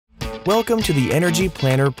Welcome to the Energy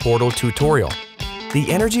Planner Portal tutorial. The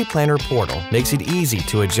Energy Planner Portal makes it easy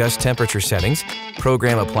to adjust temperature settings,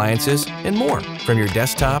 program appliances, and more from your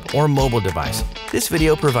desktop or mobile device. This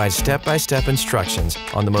video provides step-by-step instructions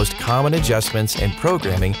on the most common adjustments and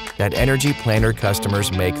programming that Energy Planner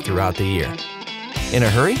customers make throughout the year. In a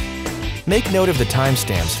hurry? Make note of the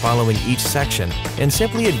timestamps following each section and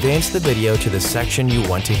simply advance the video to the section you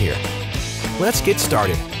want to hear. Let's get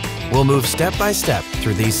started. We'll move step by step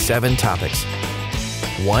through these 7 topics.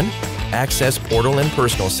 1. Access portal and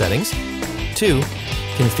personal settings. 2.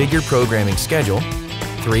 Configure programming schedule.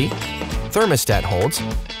 3. Thermostat holds.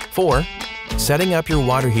 4. Setting up your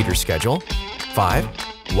water heater schedule. 5.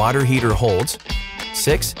 Water heater holds.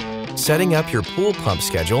 6. Setting up your pool pump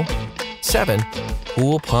schedule. 7.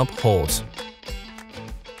 Pool pump holds.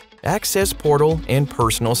 Access portal and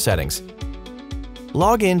personal settings.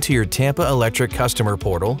 Log in to your Tampa Electric customer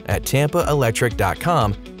portal at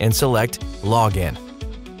tampaelectric.com and select Login.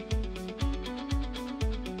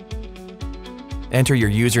 Enter your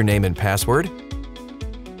username and password,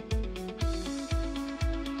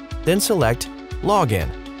 then select Login.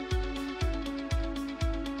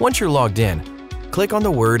 Once you're logged in, click on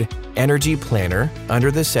the word Energy Planner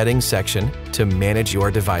under the Settings section to manage your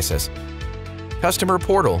devices. Customer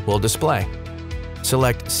Portal will display.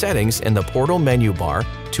 Select Settings in the Portal menu bar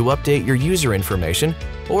to update your user information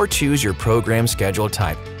or choose your program schedule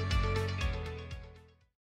type.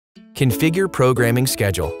 Configure programming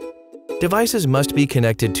schedule. Devices must be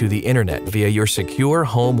connected to the Internet via your secure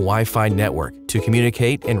home Wi-Fi network to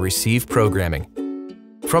communicate and receive programming.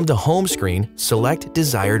 From the home screen, select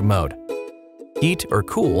desired mode, heat or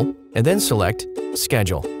cool, and then select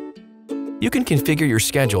Schedule. You can configure your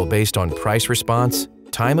schedule based on price response,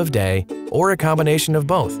 time of day, or a combination of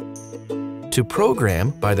both. To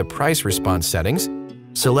program by the price response settings,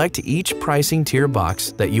 select each pricing tier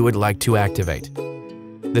box that you would like to activate.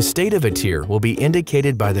 The state of a tier will be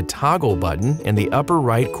indicated by the toggle button in the upper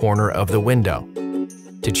right corner of the window.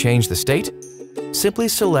 To change the state, simply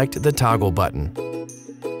select the toggle button.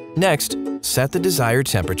 Next, set the desired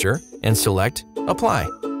temperature and select Apply.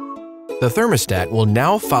 The thermostat will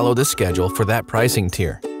now follow the schedule for that pricing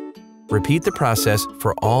tier. Repeat the process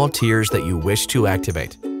for all tiers that you wish to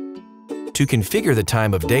activate. To configure the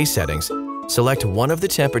time of day settings, select one of the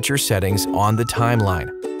temperature settings on the timeline.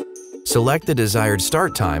 Select the desired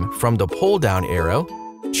start time from the pull-down arrow,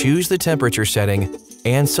 choose the temperature setting,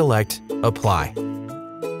 and select Apply.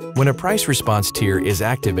 When a price response tier is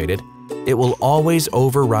activated, it will always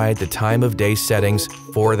override the time of day settings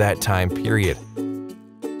for that time period.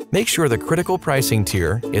 Make sure the critical pricing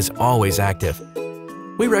tier is always active.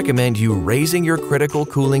 We recommend you raising your critical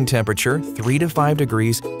cooling temperature 3 to 5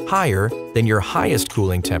 degrees higher than your highest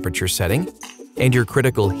cooling temperature setting and your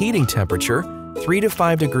critical heating temperature 3 to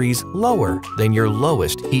 5 degrees lower than your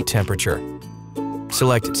lowest heat temperature.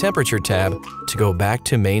 Select Temperature tab to go back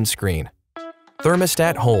to main screen.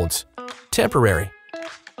 Thermostat holds. Temporary.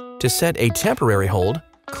 To set a temporary hold,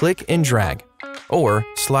 click and drag, or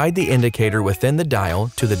slide the indicator within the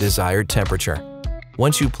dial to the desired temperature.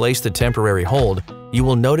 Once you place the temporary hold, you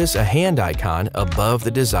will notice a hand icon above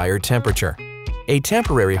the desired temperature. A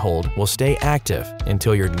temporary hold will stay active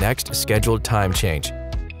until your next scheduled time change.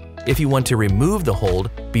 If you want to remove the hold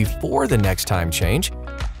before the next time change,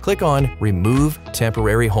 click on Remove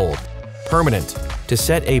Temporary Hold. Permanent. To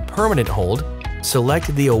set a permanent hold, select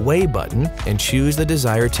the Away button and choose the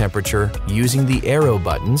desired temperature using the arrow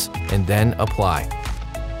buttons and then Apply.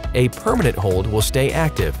 A permanent hold will stay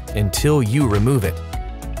active until you remove it.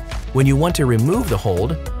 When you want to remove the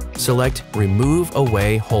hold, select Remove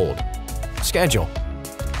Away Hold. Schedule.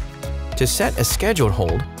 To set a scheduled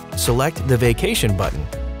hold, select the Vacation button.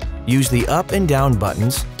 Use the up and down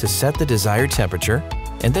buttons to set the desired temperature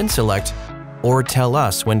and then select or tell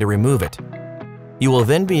us when to remove it. You will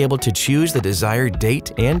then be able to choose the desired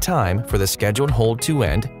date and time for the scheduled hold to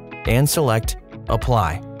end and select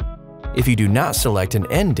Apply. If you do not select an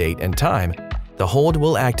end date and time, the hold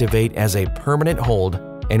will activate as a permanent hold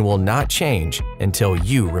and will not change until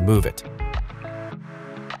you remove it.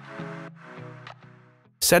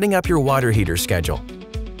 Setting up your water heater schedule.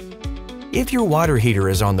 If your water heater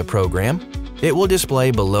is on the program, it will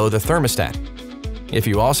display below the thermostat. If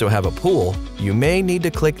you also have a pool, you may need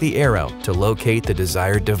to click the arrow to locate the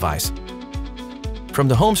desired device. From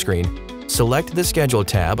the home screen, select the Schedule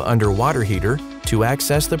tab under Water Heater to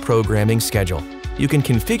access the programming schedule. You can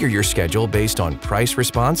configure your schedule based on price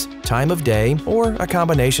response, time of day, or a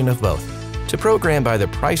combination of both. To program by the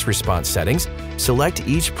price response settings, select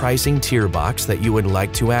each pricing tier box that you would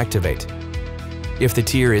like to activate. If the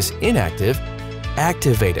tier is inactive,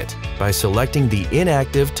 activate it by selecting the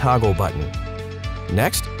inactive toggle button.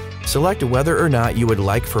 Next, select whether or not you would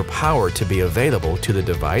like for power to be available to the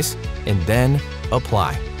device and then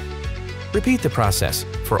apply. Repeat the process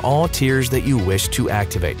for all tiers that you wish to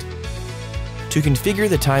activate. To configure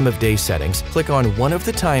the time of day settings, click on one of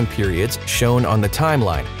the time periods shown on the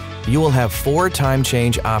timeline. You will have 4 time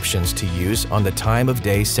change options to use on the time of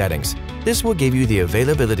day settings. This will give you the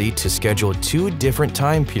availability to schedule 2 different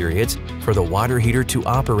time periods for the water heater to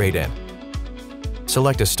operate in.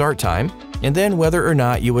 Select a start time and then whether or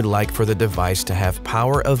not you would like for the device to have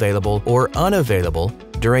power available or unavailable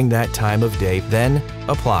during that time of day, then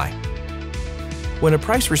apply. When a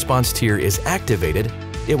price response tier is activated,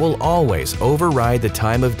 it will always override the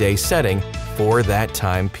time of day setting for that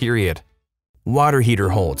time period. Water heater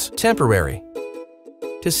holds, temporary.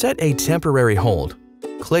 To set a temporary hold,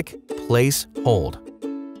 click Place Hold.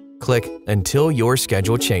 Click until your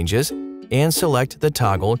schedule changes and select the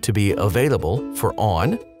toggle to be available for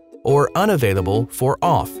on or unavailable for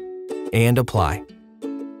off and apply.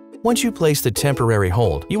 Once you place the temporary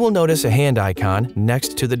hold, you will notice a hand icon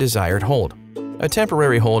next to the desired hold. A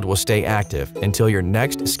temporary hold will stay active until your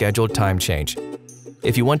next scheduled time change.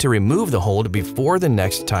 If you want to remove the hold before the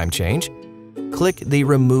next time change, click the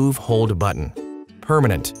Remove Hold button.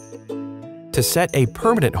 Permanent. To set a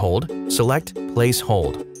permanent hold, select Place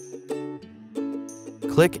Hold.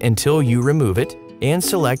 Click until you remove it and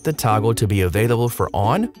select the toggle to be available for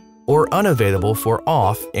on or unavailable for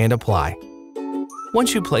off and apply.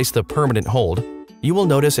 Once you place the permanent hold, you will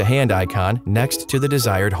notice a hand icon next to the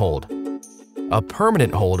desired hold. A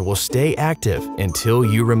permanent hold will stay active until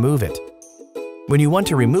you remove it. When you want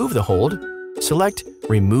to remove the hold, select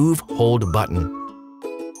Remove Hold button.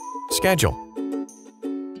 Schedule.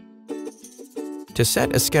 To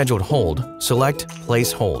set a scheduled hold, select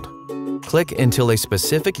Place Hold. Click until a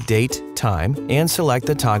specific date, time, and select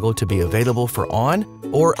the toggle to be available for on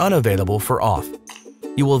or unavailable for off.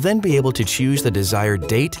 You will then be able to choose the desired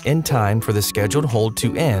date and time for the scheduled hold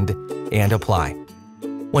to end and apply.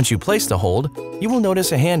 Once you place the hold, you will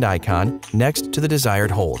notice a hand icon next to the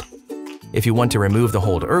desired hold. If you want to remove the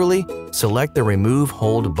hold early, select the Remove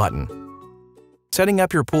Hold button. Setting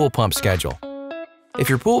up your pool pump schedule. If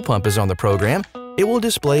your pool pump is on the program, it will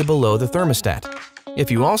display below the thermostat. If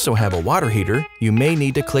you also have a water heater, you may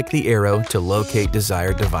need to click the arrow to locate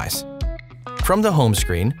desired device. From the home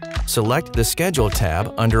screen, select the Schedule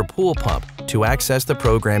tab under Pool Pump to access the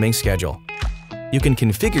programming schedule. You can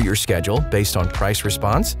configure your schedule based on price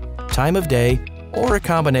response, time of day, or a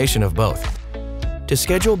combination of both. To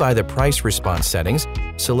schedule by the price response settings,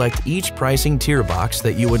 select each pricing tier box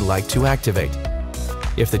that you would like to activate.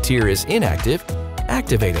 If the tier is inactive,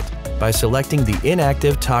 activate it by selecting the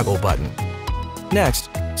Inactive Toggle button. Next,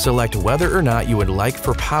 select whether or not you would like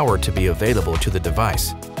for power to be available to the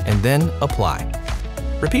device, and then apply.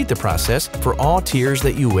 Repeat the process for all tiers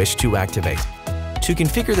that you wish to activate. To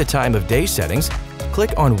configure the time of day settings,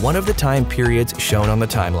 click on one of the time periods shown on the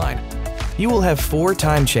timeline. You will have 4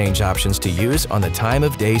 time change options to use on the time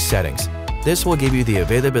of day settings. This will give you the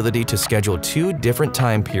availability to schedule 2 different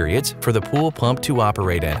time periods for the pool pump to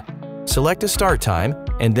operate in. Select a start time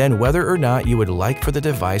and then whether or not you would like for the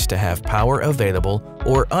device to have power available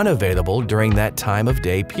or unavailable during that time of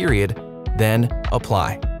day period, then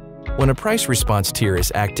apply. When a price response tier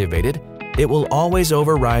is activated, it will always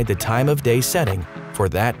override the time of day setting for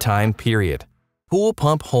that time period. Pool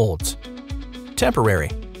pump holds. Temporary.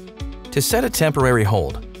 To set a temporary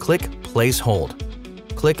hold, click Place Hold.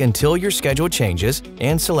 Click until your schedule changes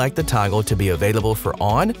and select the toggle to be available for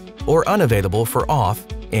on or unavailable for off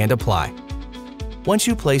and apply. Once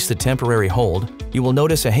you place the temporary hold, you will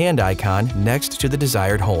notice a hand icon next to the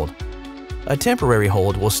desired hold. A temporary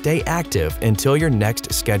hold will stay active until your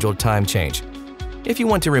next scheduled time change. If you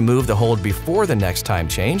want to remove the hold before the next time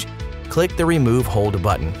change, click the Remove Hold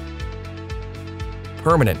button.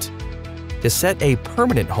 Permanent. To set a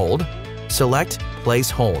permanent hold, select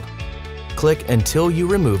Place Hold. Click until you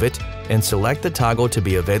remove it and select the toggle to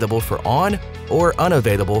be available for on or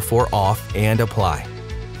unavailable for off and apply.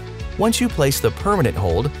 Once you place the permanent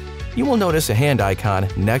hold, you will notice a hand icon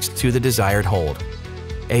next to the desired hold.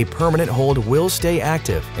 A permanent hold will stay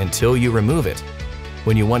active until you remove it.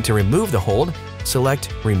 When you want to remove the hold,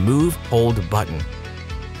 select Remove Hold button.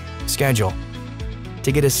 Schedule.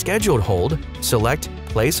 To get a scheduled hold, select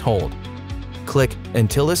Place Hold. Click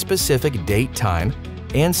until a specific date time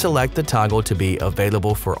and select the toggle to be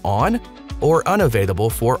available for on or unavailable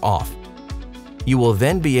for off. You will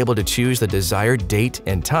then be able to choose the desired date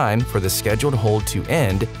and time for the scheduled hold to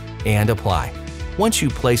end and apply. Once you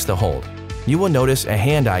place the hold, you will notice a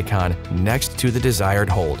hand icon next to the desired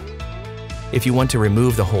hold. If you want to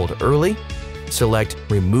remove the hold early, select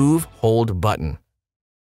Remove Hold button.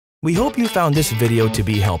 We hope you found this video to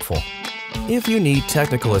be helpful. If you need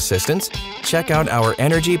technical assistance, check out our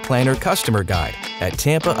Energy Planner Customer Guide at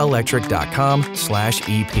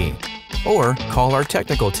tampaelectric.com/EP or call our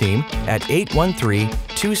technical team at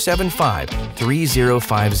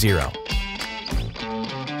 813-275-3050.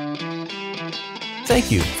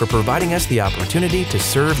 Thank you for providing us the opportunity to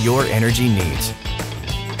serve your energy needs.